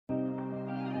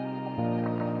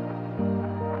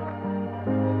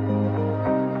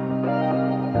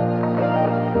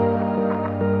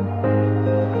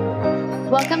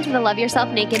Welcome to the Love Yourself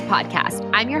Naked podcast.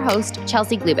 I'm your host,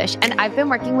 Chelsea Glubish, and I've been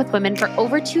working with women for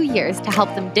over 2 years to help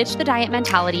them ditch the diet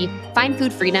mentality, find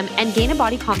food freedom, and gain a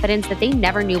body confidence that they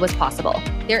never knew was possible.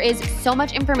 There is so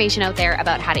much information out there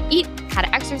about how to eat, how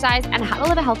to exercise, and how to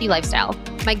live a healthy lifestyle.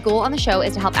 My goal on the show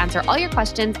is to help answer all your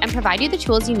questions and provide you the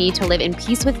tools you need to live in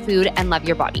peace with food and love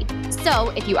your body.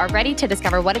 So if you are ready to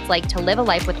discover what it's like to live a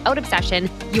life without obsession,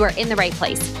 you are in the right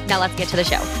place. Now let's get to the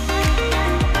show.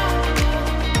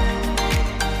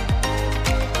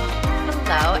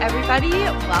 Hello, everybody.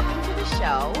 Welcome to the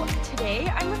show. Today,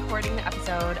 I'm recording the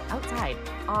episode outside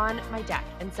on my deck.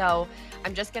 And so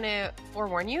I'm just going to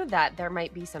forewarn you that there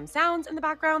might be some sounds in the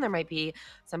background. There might be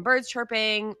some birds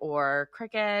chirping or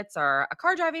crickets or a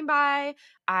car driving by.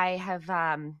 I have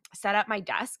set up my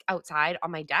desk outside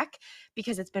on my deck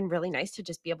because it's been really nice to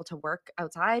just be able to work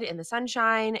outside in the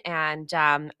sunshine. And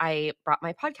I brought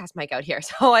my podcast mic out here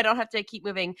so I don't have to keep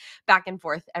moving back and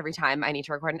forth every time I need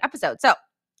to record an episode. So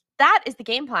that is the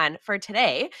game plan for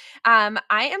today. I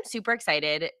am super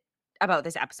excited about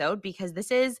this episode because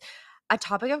this is a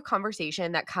topic of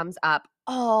conversation that comes up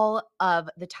all of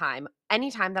the time.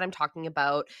 Anytime that I'm talking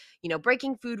about,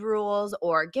 breaking food rules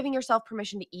or giving yourself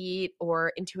permission to eat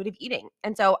or intuitive eating.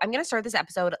 And so I'm going to start this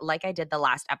episode like I did the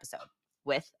last episode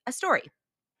with a story.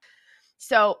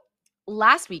 So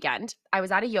last weekend, I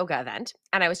was at a yoga event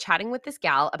and I was chatting with this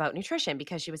gal about nutrition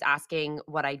because she was asking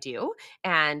what I do.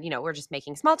 And, we're just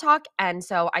making small talk. And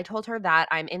so I told her that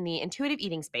I'm in the intuitive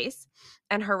eating space.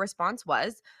 And her response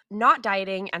was, not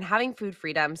dieting and having food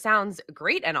freedom sounds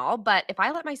great and all, but if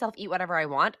I let myself eat whatever I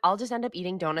want, I'll just end up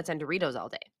eating donuts and Doritos all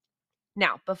day.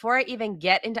 Now, before I even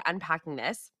get into unpacking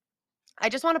this, I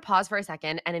just want to pause for a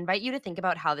second and invite you to think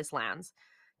about how this lands.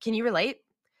 Can you relate?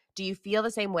 Do you feel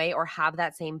the same way or have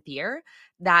that same fear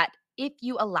that if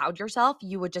you allowed yourself,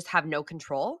 you would just have no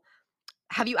control?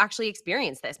 Have you actually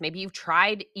experienced this? Maybe you've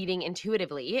tried eating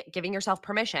intuitively, giving yourself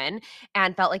permission,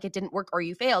 and felt like it didn't work or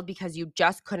you failed because you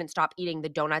just couldn't stop eating the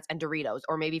donuts and Doritos.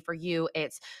 Or maybe for you,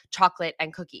 it's chocolate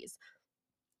and cookies.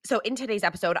 So in today's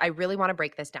episode, I really want to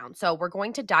break this down. So we're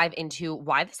going to dive into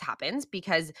why this happens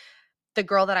because the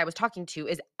girl that I was talking to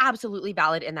is absolutely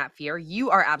valid in that fear. You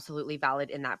are absolutely valid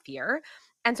in that fear.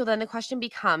 And so then the question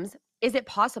becomes, is it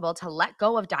possible to let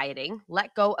go of dieting,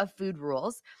 let go of food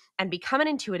rules, and become an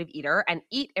intuitive eater and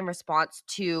eat in response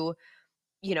to,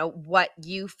 what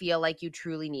you feel like you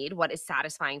truly need, what is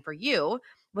satisfying for you,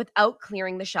 without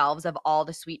clearing the shelves of all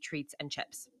the sweet treats and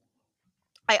chips?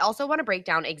 I also want to break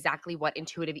down exactly what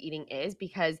intuitive eating is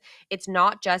because it's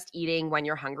not just eating when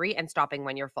you're hungry and stopping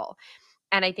when you're full.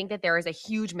 And I think that there is a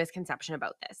huge misconception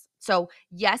about this. So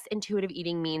yes, intuitive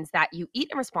eating means that you eat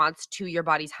in response to your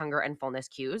body's hunger and fullness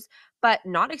cues, but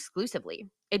not exclusively.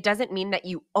 It doesn't mean that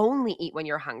you only eat when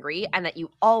you're hungry and that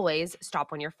you always stop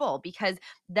when you're full, because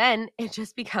then it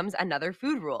just becomes another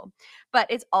food rule. But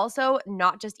it's also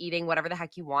not just eating whatever the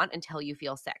heck you want until you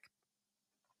feel sick.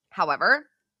 However,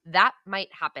 that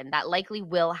might happen. That likely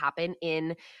will happen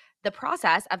in the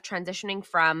process of transitioning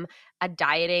from a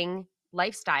dieting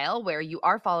lifestyle where you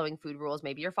are following food rules.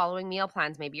 Maybe you're following meal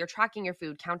plans. Maybe you're tracking your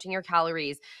food, counting your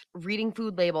calories, reading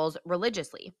food labels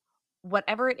religiously.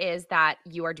 Whatever it is that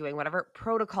you are doing, whatever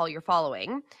protocol you're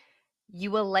following, you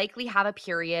will likely have a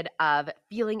period of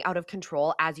feeling out of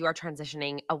control as you are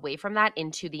transitioning away from that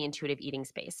into the intuitive eating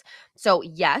space. So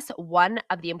yes, one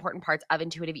of the important parts of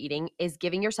intuitive eating is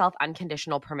giving yourself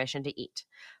unconditional permission to eat.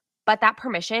 But that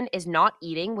permission is not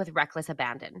eating with reckless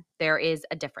abandon. There is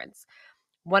a difference.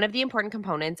 One of the important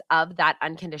components of that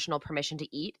unconditional permission to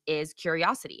eat is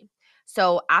curiosity.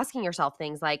 So asking yourself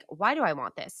things like, why do I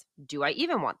want this? Do I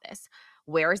even want this?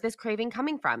 Where is this craving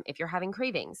coming from if you're having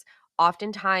cravings?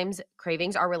 Oftentimes,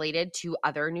 cravings are related to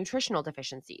other nutritional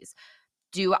deficiencies.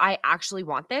 Do I actually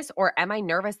want this, or am I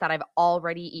nervous that I've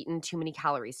already eaten too many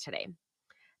calories today?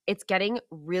 It's getting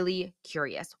really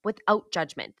curious without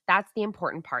judgment. That's the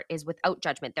important part, is without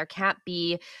judgment. There can't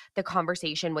be the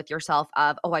conversation with yourself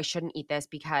of, oh, I shouldn't eat this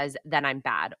because then I'm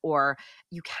bad. Or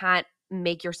you can't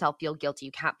make yourself feel guilty.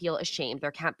 You can't feel ashamed.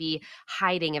 There can't be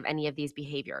hiding of any of these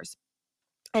behaviors.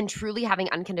 And truly having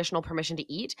unconditional permission to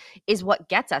eat is what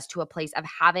gets us to a place of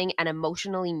having an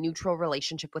emotionally neutral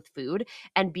relationship with food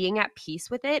and being at peace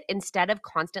with it instead of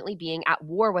constantly being at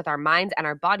war with our minds and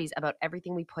our bodies about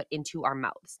everything we put into our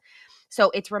mouths. So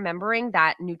it's remembering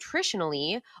that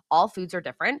nutritionally, all foods are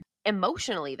different.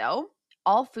 Emotionally, though,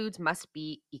 all foods must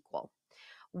be equal.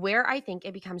 Where I think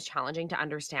it becomes challenging to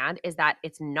understand is that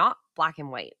it's not black and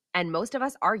white. And most of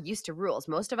us are used to rules.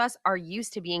 Most of us are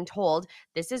used to being told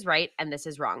this is right and this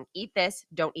is wrong. Eat this,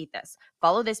 don't eat this.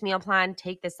 Follow this meal plan,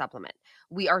 take this supplement.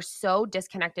 We are so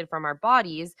disconnected from our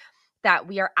bodies that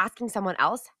we are asking someone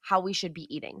else how we should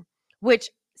be eating, which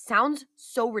sounds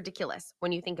so ridiculous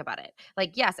when you think about it.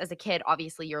 Like, yes, as a kid,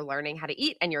 obviously you're learning how to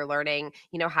eat and you're learning,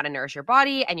 how to nourish your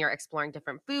body and you're exploring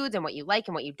different foods and what you like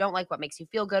and what you don't like, what makes you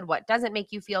feel good, what doesn't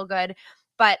make you feel good.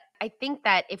 But I think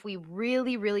that if we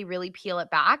really, really, really peel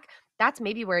it back, that's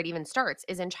maybe where it even starts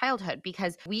is in childhood,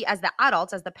 because we as the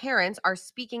adults, as the parents, are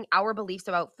speaking our beliefs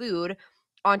about food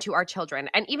onto our children.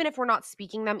 And even if we're not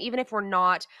speaking them, even if we're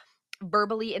not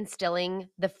verbally instilling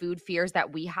the food fears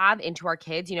that we have into our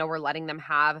kids, we're letting them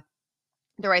have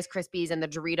the Rice Krispies and the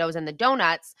Doritos and the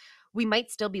donuts, we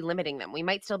might still be limiting them. We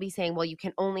might still be saying, well, you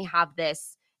can only have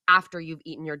this after you've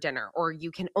eaten your dinner, or you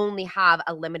can only have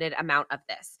a limited amount of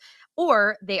this.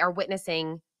 Or they are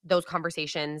witnessing those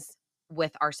conversations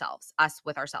with ourselves, us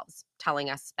with ourselves, telling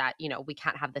us that, we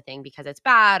can't have the thing because it's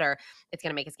bad, or it's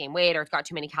going to make us gain weight, or it's got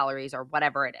too many calories, or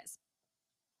whatever it is.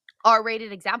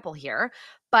 R-rated example here,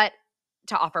 but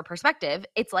to offer perspective,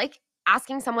 it's like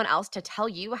asking someone else to tell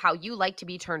you how you like to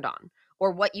be turned on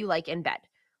or what you like in bed.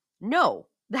 No,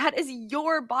 that is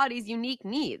your body's unique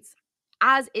needs,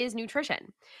 as is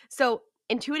nutrition. So,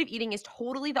 intuitive eating is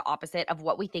totally the opposite of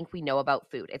what we think we know about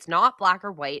food. It's not black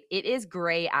or white, it is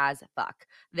gray as fuck.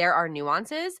 There are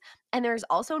nuances, and there's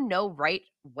also no right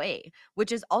way,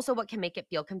 which is also what can make it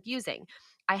feel confusing.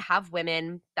 I have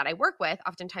women that I work with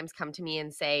oftentimes come to me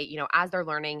and say, as they're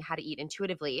learning how to eat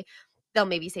intuitively, they'll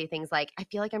maybe say things like, I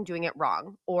feel like I'm doing it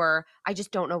wrong, or I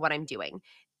just don't know what I'm doing.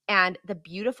 And the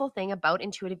beautiful thing about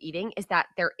intuitive eating is that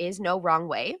there is no wrong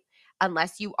way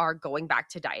unless you are going back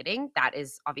to dieting. That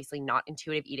is obviously not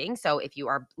intuitive eating. So if you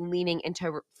are leaning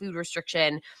into food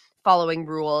restriction, following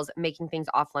rules, making things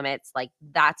off limits, like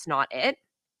that's not it.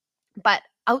 But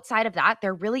outside of that,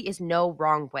 there really is no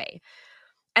wrong way.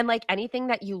 And like anything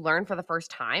that you learn for the first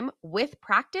time, with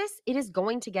practice, it is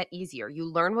going to get easier. You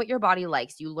learn what your body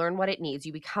likes, you learn what it needs,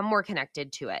 you become more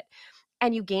connected to it,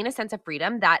 and you gain a sense of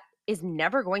freedom that is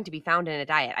never going to be found in a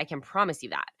diet. I can promise you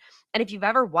that. And if you've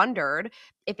ever wondered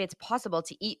if it's possible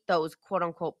to eat those quote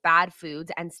unquote bad foods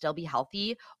and still be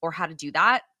healthy, or how to do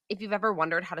that, if you've ever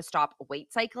wondered how to stop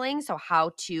weight cycling, so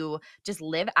how to just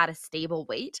live at a stable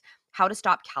weight, how to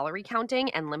stop calorie counting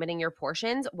and limiting your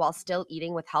portions while still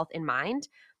eating with health in mind,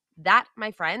 that, my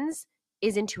friends,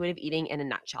 is intuitive eating in a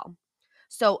nutshell.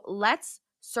 So let's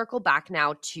circle back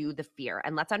now to the fear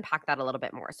and let's unpack that a little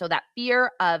bit more. So, that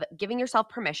fear of giving yourself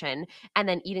permission and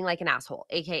then eating like an asshole,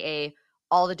 AKA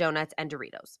all the donuts and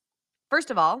Doritos.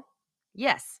 First of all,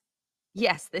 yes,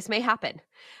 this may happen.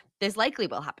 This likely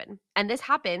will happen. And this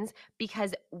happens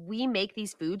because we make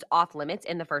these foods off limits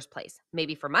in the first place.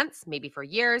 Maybe for months, maybe for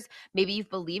years, maybe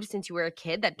you've believed since you were a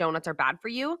kid that donuts are bad for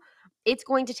you. It's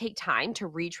going to take time to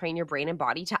retrain your brain and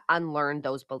body to unlearn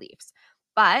those beliefs.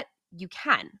 But you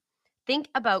can. Think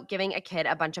about giving a kid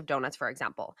a bunch of donuts, for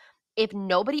example. If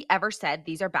nobody ever said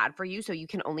these are bad for you, so you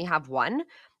can only have one,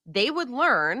 they would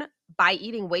learn by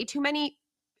eating way too many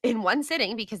in one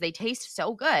sitting because they taste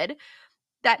so good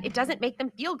that it doesn't make them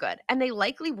feel good, and they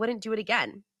likely wouldn't do it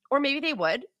again. Or maybe they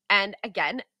would, and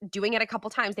again, doing it a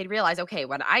couple times, they'd realize, okay,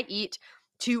 when I eat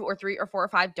 2 or 3 or 4 or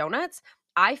 5 donuts,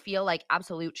 I feel like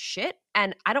absolute shit,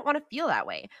 and I don't want to feel that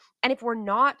way. And if we're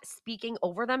not speaking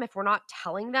over them, if we're not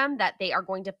telling them that they are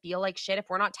going to feel like shit, if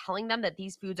we're not telling them that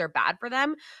these foods are bad for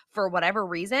them for whatever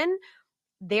reason,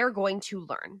 they're going to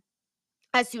learn.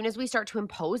 As soon as we start to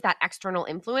impose that external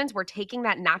influence, we're taking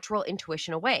that natural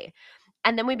intuition away.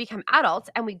 And then we become adults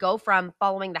and we go from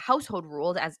following the household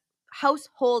rules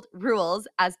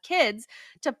as kids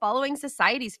to following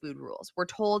society's food rules. We're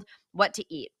told what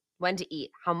to eat, when to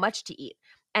eat, how much to eat.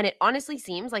 And it honestly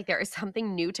seems like there is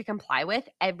something new to comply with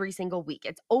every single week.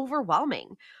 It's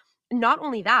overwhelming. Not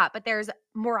only that, but there's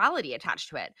morality attached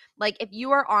to it. Like if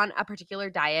you are on a particular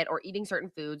diet or eating certain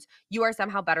foods, you are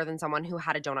somehow better than someone who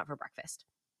had a donut for breakfast.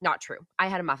 Not true. I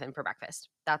had a muffin for breakfast.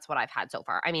 That's what I've had so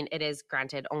far. I mean, it is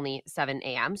granted only 7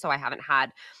 a.m., so I haven't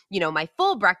had, my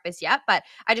full breakfast yet, but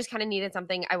I just kind of needed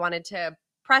something. I wanted to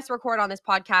press record on this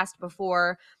podcast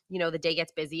before, the day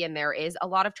gets busy and there is a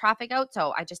lot of traffic out.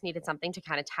 So I just needed something to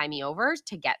kind of tie me over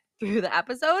to get through the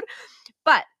episode.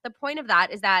 But the point of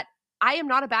that is that I am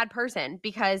not a bad person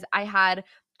because I had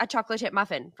a chocolate chip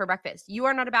muffin for breakfast. You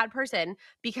are not a bad person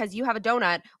because you have a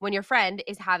donut when your friend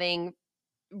is having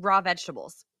raw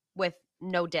vegetables with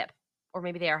no dip, or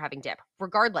maybe they are having dip.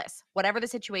 Regardless, whatever the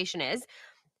situation is,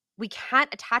 we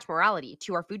can't attach morality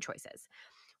to our food choices.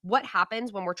 What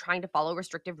happens when we're trying to follow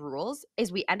restrictive rules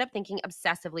is we end up thinking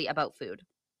obsessively about food.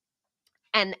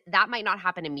 And that might not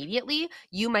happen immediately.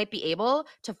 You might be able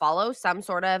to follow some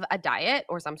sort of a diet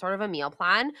or some sort of a meal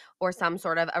plan or some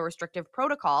sort of a restrictive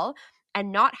protocol.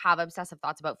 and not have obsessive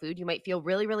thoughts about food. You might feel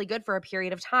really, really good for a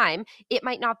period of time. It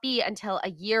might not be until a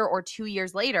year or 2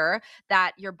 years later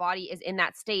that your body is in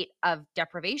that state of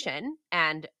deprivation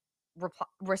and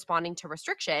responding to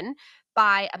restriction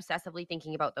by obsessively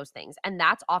thinking about those things. And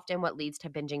that's often what leads to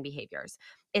binging behaviors.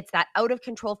 It's that out of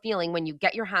control feeling when you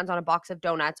get your hands on a box of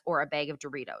donuts or a bag of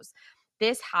Doritos.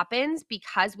 This happens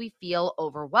because we feel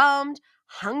overwhelmed,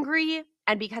 hungry,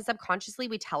 and because subconsciously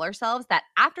we tell ourselves that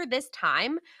after this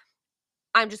time,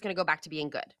 I'm just going to go back to being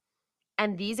good.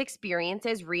 And these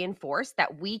experiences reinforce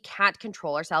that we can't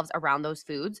control ourselves around those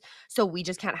foods, so we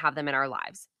just can't have them in our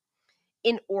lives.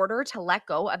 In order to let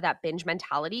go of that binge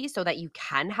mentality so that you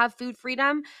can have food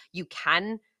freedom, you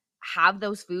can have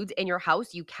those foods in your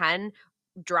house, you can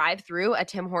drive through a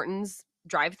Tim Hortons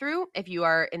drive through. If you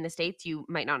are in the States, you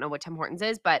might not know what Tim Hortons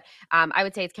is, but I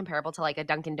would say it's comparable to like a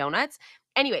Dunkin' Donuts.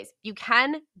 Anyways, you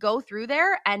can go through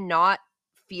there and not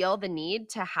feel the need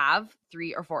to have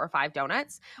 3 or 4 or 5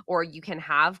 donuts, or you can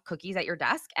have cookies at your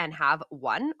desk and have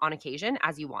one on occasion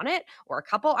as you want it, or a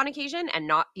couple on occasion and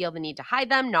not feel the need to hide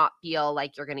them, not feel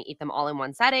like you're going to eat them all in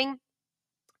one setting.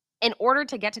 In order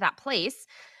to get to that place,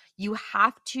 you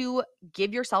have to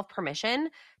give yourself permission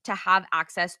to have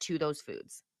access to those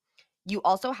foods. You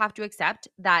also have to accept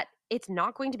that it's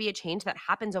not going to be a change that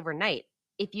happens overnight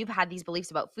if you've had these beliefs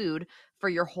about food for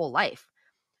your whole life.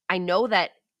 I know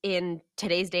that in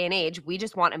today's day and age, we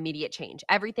just want immediate change.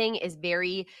 Everything is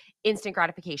very instant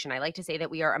gratification. I like to say that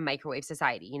we are a microwave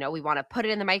society. You know, we want to put it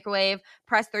in the microwave,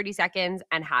 press 30 seconds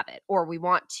and have it. Or we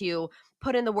want to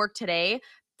put in the work today,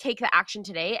 take the action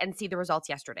today and see the results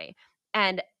yesterday.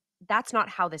 And that's not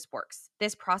how this works.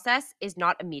 This process is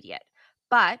not immediate.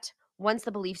 But once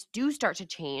the beliefs do start to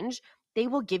change, they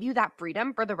will give you that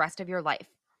freedom for the rest of your life.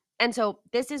 And so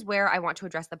this is where I want to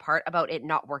address the part about it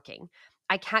not working.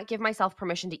 I can't give myself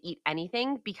permission to eat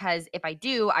anything because if I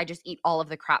do, I just eat all of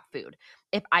the crap food.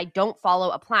 If I don't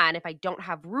follow a plan, if I don't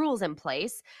have rules in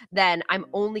place, then I'm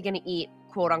only going to eat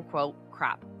quote unquote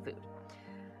crap food.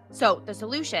 So the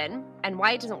solution and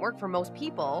why it doesn't work for most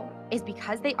people is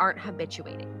because they aren't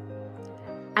habituating.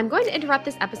 I'm going to interrupt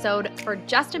this episode for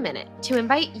just a minute to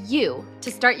invite you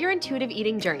to start your intuitive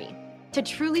eating journey, to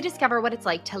truly discover what it's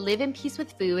like to live in peace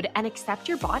with food and accept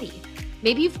your body.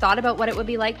 Maybe you've thought about what it would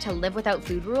be like to live without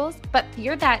food rules, but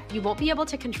fear that you won't be able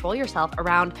to control yourself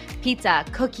around pizza,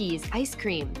 cookies, ice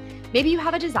cream. Maybe you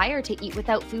have a desire to eat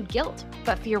without food guilt,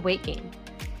 but fear weight gain.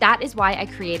 That is why I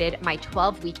created my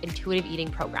 12-week intuitive eating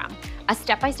program, a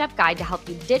step-by-step guide to help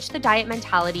you ditch the diet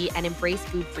mentality and embrace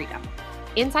food freedom.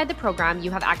 Inside the program, you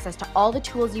have access to all the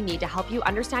tools you need to help you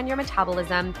understand your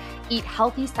metabolism, eat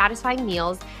healthy, satisfying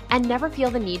meals, and never feel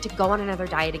the need to go on another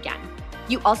diet again.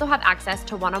 You also have access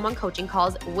to one-on-one coaching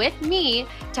calls with me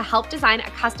to help design a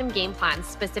custom game plan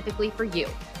specifically for you.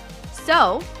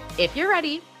 So, if you're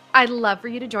ready, I'd love for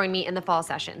you to join me in the fall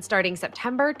session starting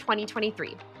September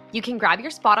 2023. You can grab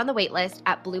your spot on the waitlist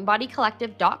at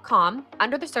bloombodycollective.com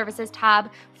under the Services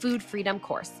tab, Food Freedom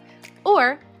Course,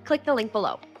 or click the link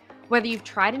below. Whether you've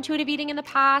tried intuitive eating in the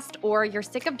past or you're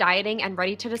sick of dieting and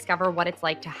ready to discover what it's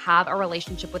like to have a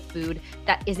relationship with food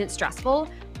that isn't stressful,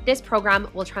 this program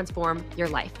will transform your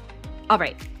life. All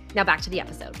right, now back to the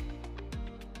episode.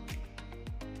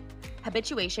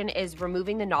 Habituation is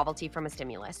removing the novelty from a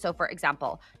stimulus. So for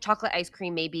example, chocolate ice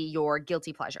cream may be your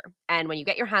guilty pleasure. And when you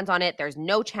get your hands on it, there's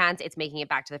no chance it's making it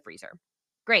back to the freezer.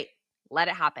 Great, let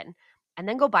it happen. And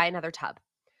then go buy another tub.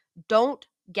 Don't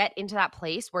get into that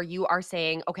place where you are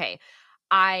saying, okay,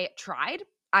 I tried,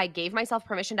 I gave myself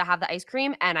permission to have the ice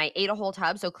cream and I ate a whole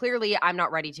tub. So clearly I'm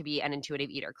not ready to be an intuitive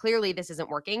eater. Clearly this isn't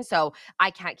working. So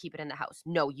I can't keep it in the house.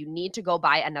 No, you need to go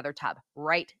buy another tub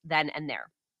right then and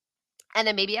there. And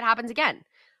then maybe it happens again.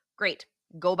 Great.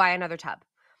 Go buy another tub.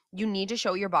 You need to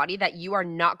show your body that you are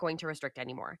not going to restrict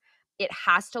anymore. It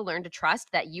has to learn to trust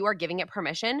that you are giving it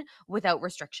permission without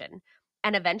restriction.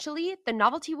 And eventually the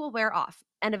novelty will wear off.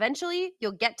 And eventually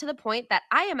you'll get to the point that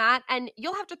I am at and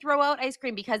you'll have to throw out ice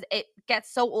cream because it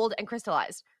gets so old and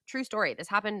crystallized. True story. This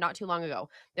happened not too long ago.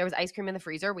 There was ice cream in the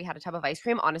freezer. We had a tub of ice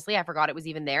cream. Honestly, I forgot it was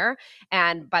even there.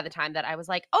 And by the time that I was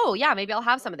like, oh yeah, maybe I'll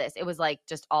have some of this, it was like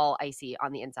just all icy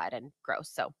on the inside and gross.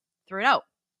 So threw it out.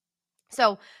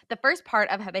 So the first part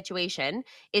of habituation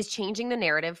is changing the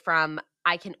narrative from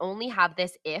I can only have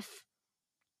this if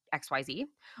XYZ,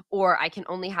 or I can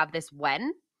only have this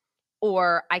when,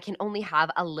 or I can only have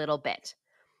a little bit.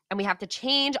 And we have to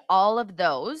change all of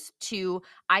those to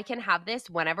I can have this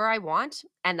whenever I want,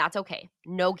 and that's okay.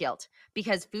 No guilt,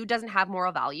 because food doesn't have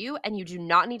moral value and you do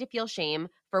not need to feel shame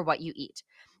for what you eat.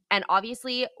 And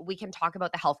obviously, we can talk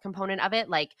about the health component of it.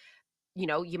 Like, you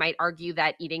know, you might argue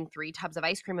that eating 3 tubs of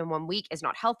ice cream in 1 week is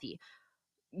not healthy.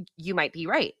 you might be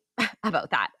right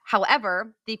about that.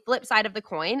 However, the flip side of the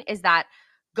coin is that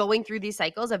going through these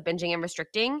cycles of binging and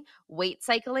restricting, weight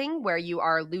cycling, where you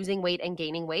are losing weight and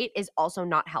gaining weight, is also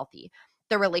not healthy.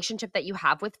 The relationship that you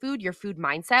have with food, your food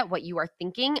mindset, what you are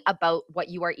thinking about what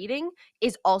you are eating,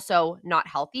 is also not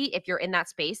healthy if you're in that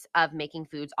space of making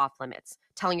foods off limits,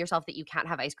 telling yourself that you can't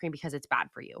have ice cream because it's bad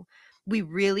for you. We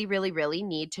really, really, really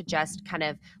need to just kind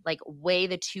of like weigh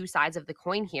the two sides of the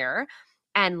coin here.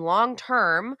 And long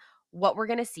term, what we're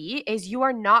going to see is you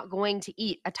are not going to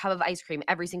eat a tub of ice cream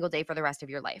every single day for the rest of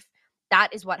your life.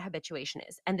 That is what habituation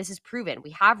is. And this is proven.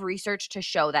 We have research to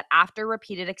show that after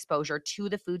repeated exposure to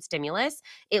the food stimulus,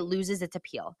 it loses its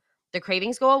appeal. The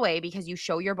cravings go away because you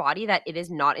show your body that it is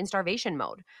not in starvation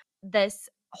mode. This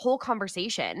whole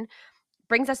conversation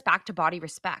brings us back to body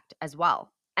respect as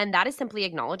well. And that is simply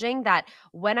acknowledging that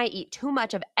when I eat too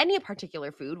much of any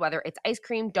particular food, whether it's ice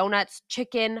cream, donuts,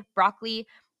 chicken, broccoli,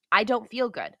 I don't feel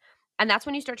good. And that's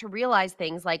when you start to realize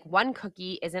things like one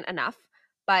cookie isn't enough,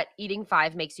 but eating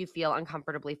 5 makes you feel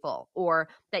uncomfortably full, or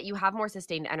that you have more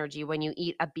sustained energy when you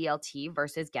eat a BLT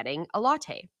versus getting a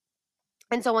latte.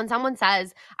 And so when someone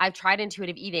says, I've tried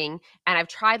intuitive eating and I've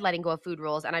tried letting go of food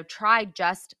rules and I've tried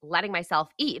just letting myself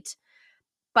eat,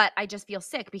 but I just feel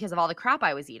sick because of all the crap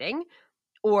I was eating,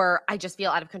 or I just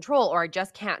feel out of control, or I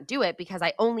just can't do it because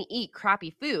I only eat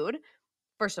crappy food.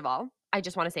 First of all, I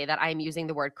just want to say that I am using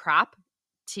the word crap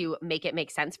to make it make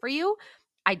sense for you.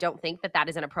 I don't think that that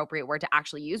is an appropriate word to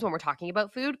actually use when we're talking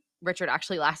about food. Richard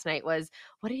actually last night what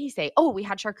did he say? Oh, we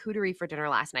had charcuterie for dinner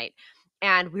last night.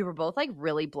 And we were both like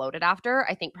really bloated after.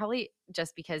 I think probably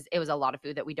just because it was a lot of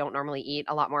food that we don't normally eat,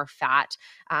 a lot more fat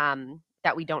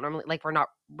that we don't normally like. We're not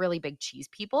really big cheese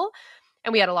people.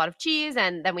 And we had a lot of cheese,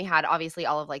 and then we had obviously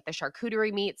all of like the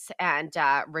charcuterie meats. And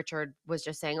Richard was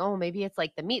just saying, oh, maybe it's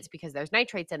like the meats because there's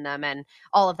nitrates in them and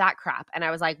all of that crap. And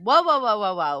I was like, whoa, whoa, whoa,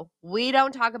 whoa, whoa. We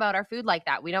don't talk about our food like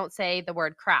that. We don't say the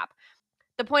word crap.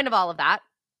 The point of all of that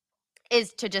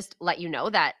is to just let you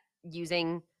know that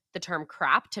using the term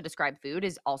crap to describe food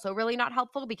is also really not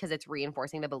helpful because it's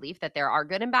reinforcing the belief that there are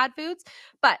good and bad foods.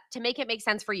 But to make it make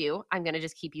sense for you, I'm going to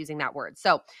just keep using that word.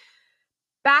 So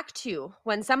back to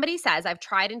when somebody says, I've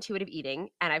tried intuitive eating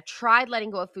and I've tried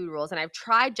letting go of food rules and I've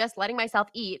tried just letting myself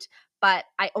eat, but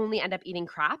I only end up eating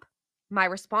crap. My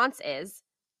response is,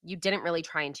 you didn't really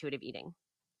try intuitive eating.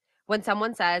 When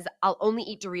someone says, I'll only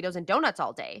eat Doritos and donuts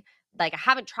all day, like I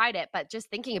haven't tried it, but just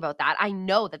thinking about that, I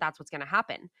know that that's what's going to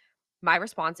happen. My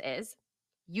response is,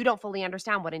 you don't fully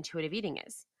understand what intuitive eating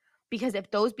is. Because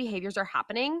if those behaviors are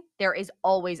happening, there is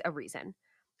always a reason.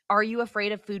 Are you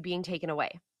afraid of food being taken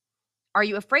away? Are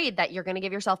you afraid that you're going to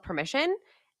give yourself permission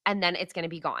and then it's going to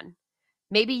be gone?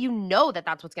 Maybe you know that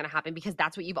that's what's going to happen because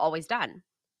that's what you've always done.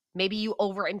 Maybe you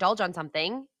overindulge on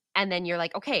something and then you're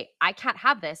like, okay, I can't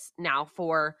have this now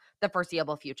for the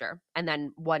foreseeable future. And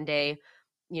then one day,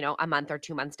 a month or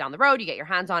 2 months down the road, you get your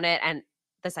hands on it and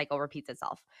the cycle repeats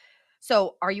itself.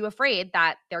 So are you afraid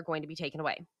that they're going to be taken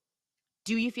away?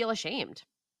 Do you feel ashamed?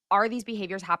 Are these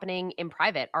behaviors happening in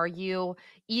private? Are you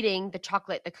eating the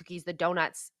chocolate, the cookies, the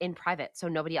donuts in private so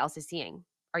nobody else is seeing?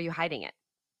 Are you hiding it?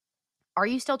 Are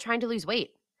you still trying to lose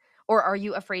weight? Or are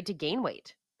you afraid to gain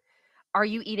weight? Are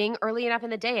you eating early enough in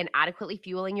the day and adequately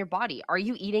fueling your body? Are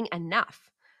you eating enough?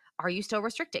 Are you still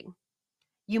restricting?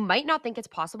 You might not think it's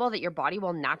possible that your body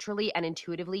will naturally and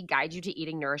intuitively guide you to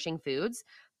eating nourishing foods,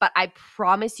 but I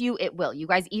promise you it will. You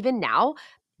guys, even now,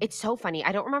 it's so funny.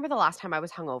 I don't remember the last time I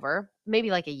was hungover,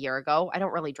 maybe like a year ago. I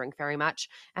don't really drink very much,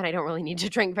 and I don't really need to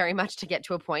drink very much to get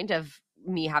to a point of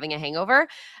me having a hangover.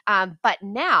 But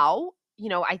now,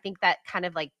 I think that kind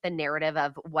of like the narrative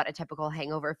of what a typical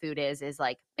hangover food is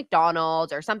like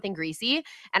McDonald's or something greasy.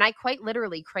 And I quite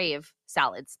literally crave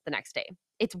salads the next day.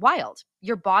 It's wild.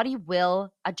 Your body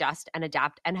will adjust and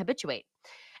adapt and habituate.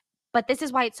 But this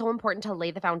is why it's so important to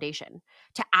lay the foundation,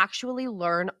 to actually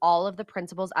learn all of the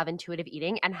principles of intuitive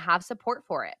eating and have support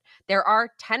for it. There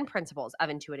are 10 principles of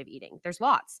intuitive eating. There's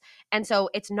lots. And so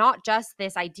it's not just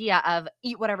this idea of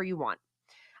eat whatever you want.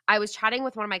 I was chatting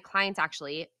with one of my clients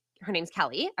actually. Her name's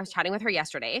Kelly. I was chatting with her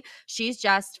yesterday. She's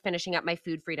just finishing up my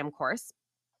food freedom course.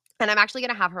 And I'm actually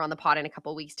going to have her on the pod in a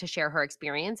couple of weeks to share her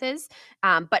experiences.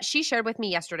 But she shared with me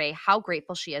yesterday how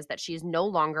grateful she is that she is no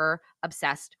longer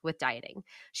obsessed with dieting.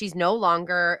 She's no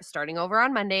longer starting over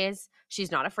on Mondays.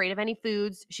 She's not afraid of any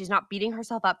foods. She's not beating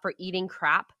herself up for eating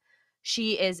crap.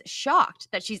 She is shocked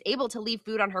that she's able to leave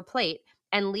food on her plate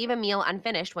and leave a meal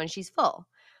unfinished when she's full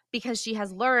because she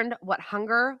has learned what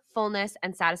hunger, fullness,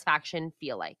 and satisfaction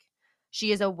feel like.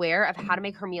 She is aware of how to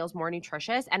make her meals more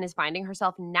nutritious and is finding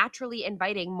herself naturally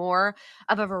inviting more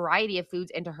of a variety of foods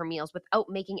into her meals without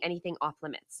making anything off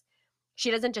limits.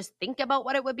 She doesn't just think about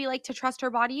what it would be like to trust her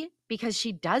body, because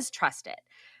she does trust it.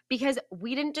 Because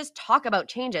we didn't just talk about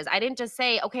changes. I didn't just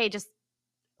say, okay, just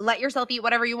let yourself eat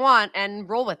whatever you want and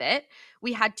roll with it.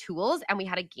 We had tools and we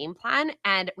had a game plan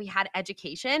and we had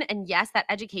education. And yes, that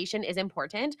education is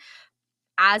important,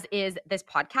 as is this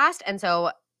podcast. And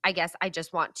so I guess I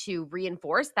just want to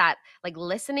reinforce that, like,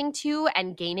 listening to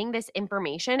and gaining this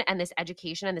information and this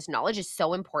education and this knowledge is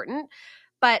so important.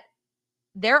 But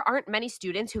there aren't many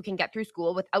students who can get through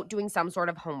school without doing some sort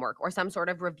of homework or some sort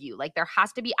of review. Like, there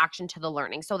has to be action to the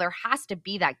learning. So there has to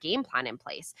be that game plan in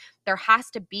place. There has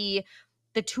to be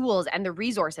the tools and the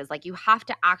resources. Like, you have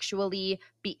to actually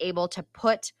be able to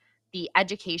put the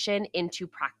education into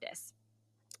practice.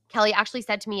 Kelly actually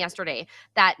said to me yesterday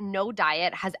that no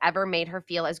diet has ever made her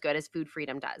feel as good as food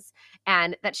freedom does,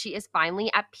 and that she is finally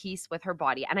at peace with her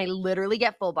body. And I literally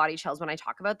get full body chills when I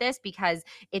talk about this, because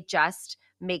it just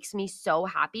makes me so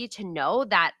happy to know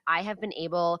that I have been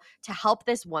able to help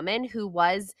this woman who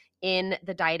was in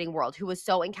the dieting world, who was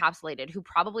so encapsulated, who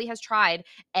probably has tried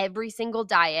every single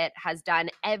diet, has done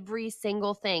every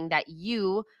single thing that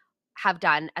you have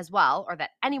done as well, or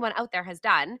that anyone out there has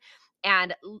done,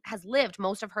 and has lived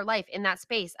most of her life in that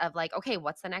space of like, okay,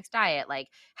 what's the next diet? Like,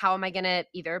 how am I going to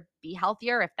either be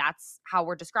healthier, if that's how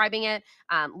we're describing it,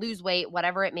 lose weight,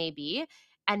 whatever it may be.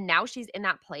 And now she's in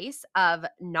that place of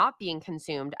not being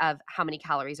consumed of how many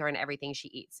calories are in everything she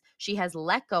eats. She has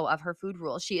let go of her food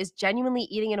rules. She is genuinely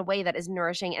eating in a way that is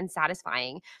nourishing and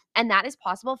satisfying. And that is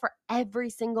possible for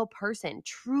every single person.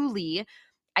 Truly,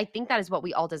 I think that is what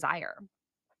we all desire.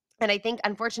 And I think,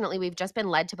 unfortunately, we've just been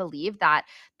led to believe that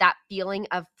that feeling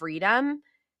of freedom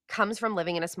comes from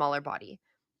living in a smaller body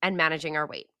and managing our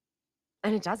weight.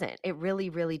 And it doesn't. It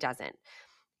really, really doesn't.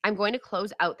 I'm going to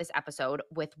close out this episode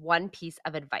with one piece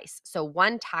of advice. So,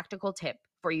 one tactical tip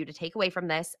for you to take away from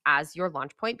this as your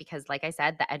launch point, because, like I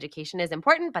said, the education is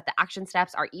important, but the action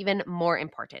steps are even more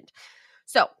important.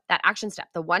 So, that action step,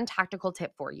 the one tactical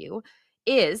tip for you,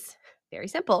 is very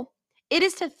simple. It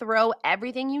is to throw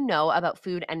everything you know about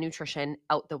food and nutrition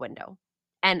out the window.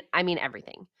 And I mean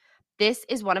everything. This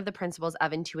is one of the principles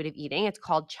of intuitive eating. It's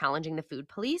called challenging the food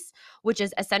police, which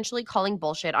is essentially calling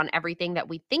bullshit on everything that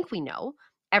we think we know,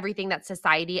 everything that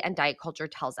society and diet culture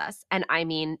tells us. And I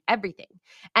mean everything.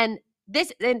 And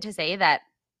this isn't to say that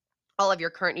all of your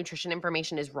current nutrition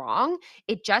information is wrong.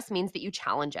 It just means that you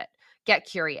challenge it. Get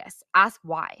curious. Ask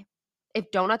why.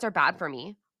 If donuts are bad for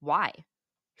me, why?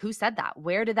 Who said that?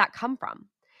 Where did that come from?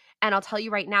 And I'll tell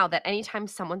you right now that anytime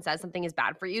someone says something is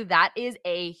bad for you, that is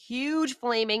a huge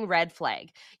flaming red flag.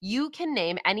 You can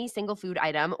name any single food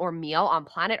item or meal on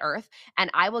planet Earth, and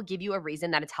I will give you a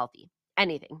reason that it's healthy.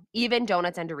 Anything, even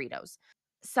donuts and Doritos.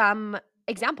 Some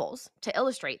examples to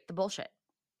illustrate the bullshit.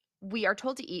 We are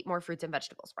told to eat more fruits and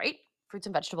vegetables, right? Fruits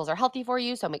and vegetables are healthy for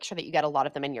you, so make sure that you get a lot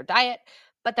of them in your diet.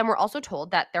 But then we're also told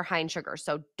that they're high in sugar,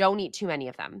 so don't eat too many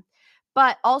of them.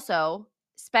 But also,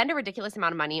 spend a ridiculous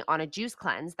amount of money on a juice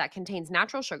cleanse that contains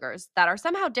natural sugars that are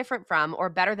somehow different from or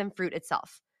better than fruit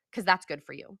itself, because that's good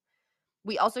for you.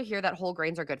 We also hear that whole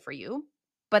grains are good for you,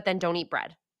 but then don't eat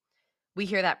bread. We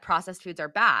hear that processed foods are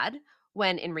bad,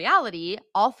 when in reality,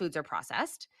 all foods are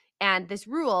processed. And this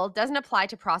rule doesn't apply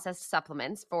to processed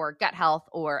supplements for gut health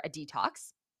or a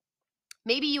detox.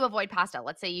 Maybe you avoid pasta.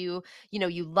 Let's say you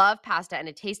love pasta and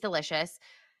it tastes delicious,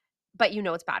 but you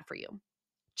know it's bad for you.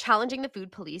 Challenging the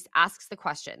food police asks the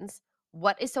questions: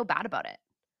 what is so bad about it?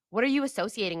 What are you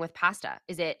associating with pasta?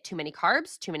 Is it too many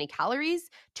carbs, too many calories,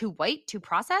 too white, too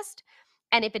processed?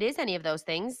 And if it is any of those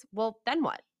things, well, then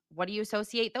what? What do you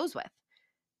associate those with?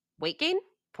 Weight gain?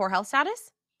 Poor health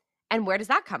status? And where does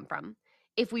that come from?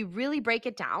 If we really break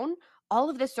it down, all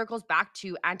of this circles back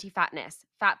to anti-fatness,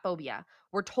 fat phobia.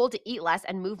 We're told to eat less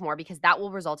and move more because that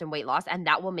will result in weight loss and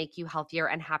that will make you healthier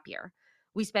and happier.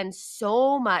 We spend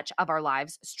so much of our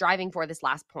lives striving for this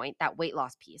last point, that weight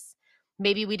loss piece.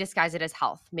 Maybe we disguise it as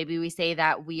health. Maybe we say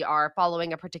that we are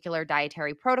following a particular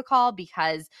dietary protocol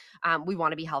because we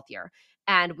want to be healthier.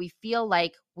 And we feel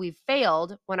like we've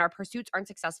failed when our pursuits aren't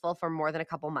successful for more than a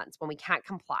couple months, when we can't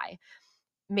comply.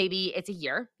 Maybe it's a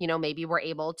year, maybe we're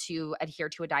able to adhere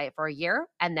to a diet for a year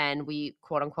and then we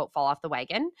quote unquote fall off the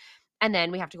wagon. And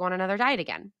then we have to go on another diet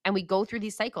again. And we go through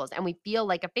these cycles and we feel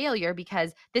like a failure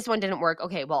because this one didn't work.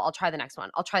 Okay, well, I'll try the next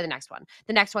one. I'll try the next one.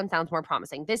 The next one sounds more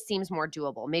promising. This seems more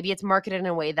doable. Maybe it's marketed in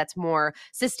a way that's more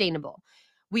sustainable.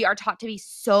 We are taught to be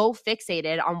so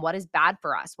fixated on what is bad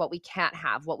for us, what we can't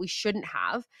have, what we shouldn't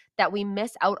have, that we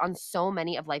miss out on so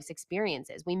many of life's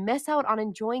experiences. We miss out on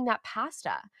enjoying that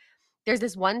pasta. There's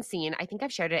this one scene, I think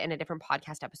I've shared it in a different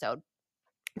podcast episode.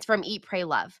 It's from Eat, Pray,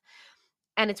 Love.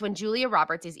 And it's when Julia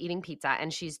Roberts is eating pizza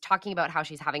and she's talking about how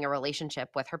she's having a relationship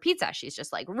with her pizza. She's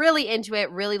just like really into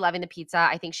it, really loving the pizza.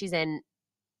 I think she's in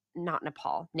not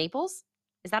Nepal, Naples.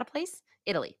 Is that a place?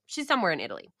 Italy. She's somewhere in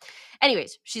Italy.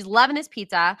 Anyways, she's loving this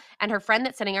pizza, and her friend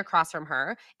that's sitting across from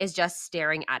her is just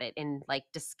staring at it in like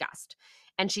disgust.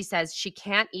 And she says she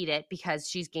can't eat it because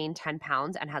she's gained 10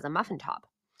 pounds and has a muffin top.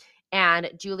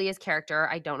 And Julia's character,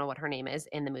 I don't know what her name is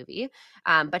in the movie,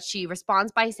 but she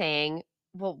responds by saying,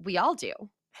 well, we all do.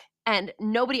 And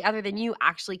nobody other than you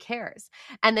actually cares.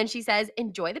 And then she says,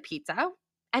 enjoy the pizza.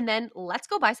 And then let's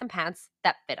go buy some pants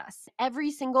that fit us.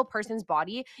 Every single person's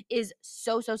body is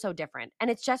so different. And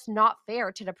it's just not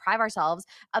fair to deprive ourselves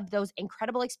of those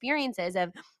incredible experiences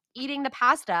of eating the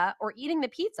pasta or eating the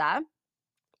pizza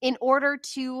in order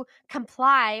to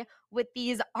comply with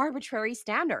these arbitrary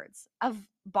standards of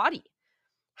body.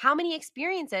 How many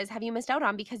experiences have you missed out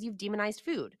on because you've demonized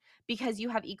food? Because you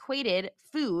have equated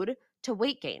food to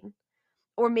weight gain?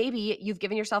 Or maybe you've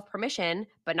given yourself permission,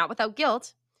 but not without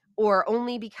guilt, or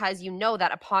only because you know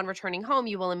that upon returning home,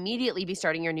 you will immediately be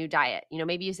starting your new diet. You know,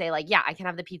 maybe you say like, yeah, I can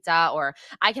have the pizza or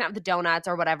I can have the donuts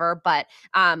or whatever, but,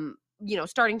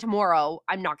 starting tomorrow,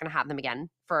 I'm not going to have them again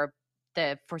for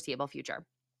the foreseeable future.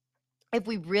 If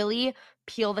we really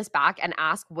peel this back and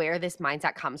ask where this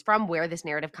mindset comes from, where this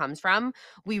narrative comes from,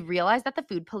 we realize that the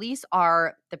food police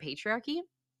are the patriarchy,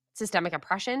 systemic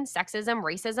oppression, sexism,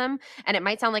 racism, and it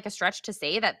might sound like a stretch to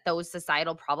say that those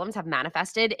societal problems have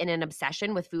manifested in an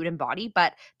obsession with food and body,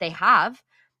 but they have,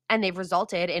 and they've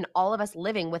resulted in all of us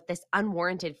living with this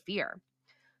unwarranted fear.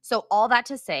 So all that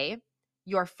to say,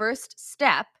 your first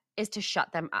step is to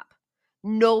shut them up.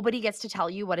 Nobody gets to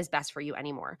tell you what is best for you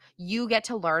anymore. You get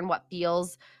to learn what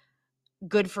feels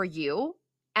good for you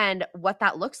and what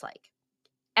that looks like.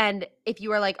 And if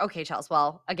you are like, okay, Chels,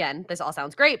 well, again, this all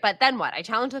sounds great, but then what? I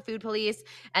challenge the food police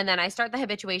and then I start the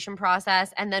habituation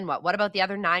process. And then what? What about the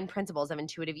other 9 principles of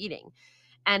intuitive eating?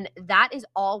 And that is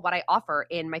all what I offer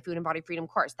in my Food and Body Freedom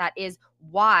course. That is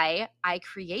why I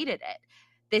created it.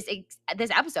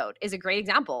 This episode is a great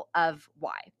example of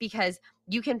why, because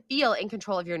you can feel in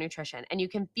control of your nutrition and you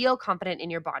can feel confident in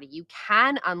your body. You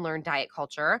can unlearn diet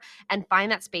culture and find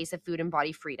that space of food and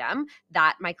body freedom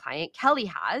that my client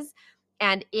Kelly has.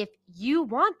 And if you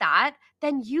want that,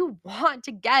 then you want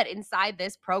to get inside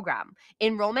this program.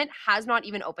 Enrollment has not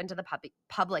even opened to the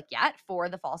public yet for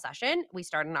the fall session. We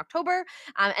start in October.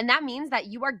 And that means that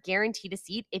you are guaranteed a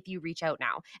seat if you reach out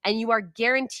now. And you are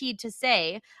guaranteed to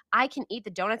say, I can eat the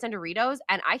donuts and Doritos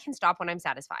and I can stop when I'm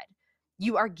satisfied.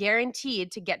 You are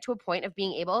guaranteed to get to a point of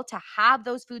being able to have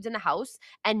those foods in the house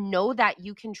and know that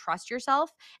you can trust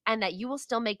yourself and that you will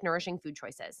still make nourishing food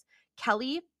choices.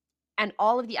 Kelly and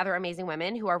all of the other amazing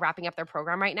women who are wrapping up their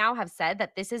program right now have said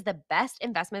that this is the best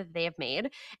investment that they have made,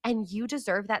 and you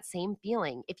deserve that same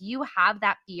feeling. If you have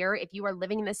that fear, if you are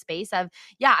living in this space of,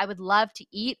 yeah, I would love to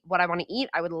eat what I want to eat.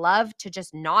 I would love to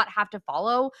just not have to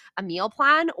follow a meal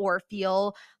plan or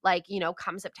feel like,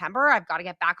 come September, I've got to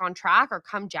get back on track, or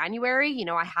come January,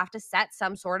 I have to set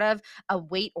some sort of a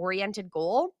weight-oriented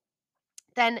goal,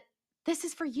 then this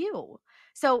is for you.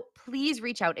 So please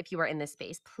reach out if you are in this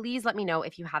space. Please let me know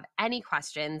if you have any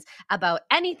questions about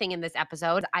anything in this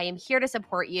episode. I am here to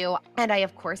support you. And I,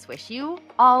 of course, wish you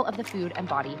all of the food and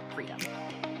body freedom.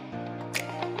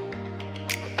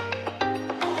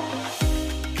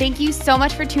 Thank you so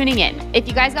much for tuning in. If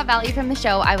you guys got value from the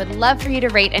show, I would love for you to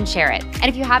rate and share it. And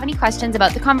if you have any questions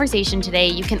about the conversation today,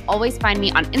 you can always find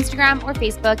me on Instagram or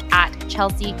Facebook at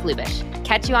Chelsea Glubish.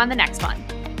 Catch you on the next one.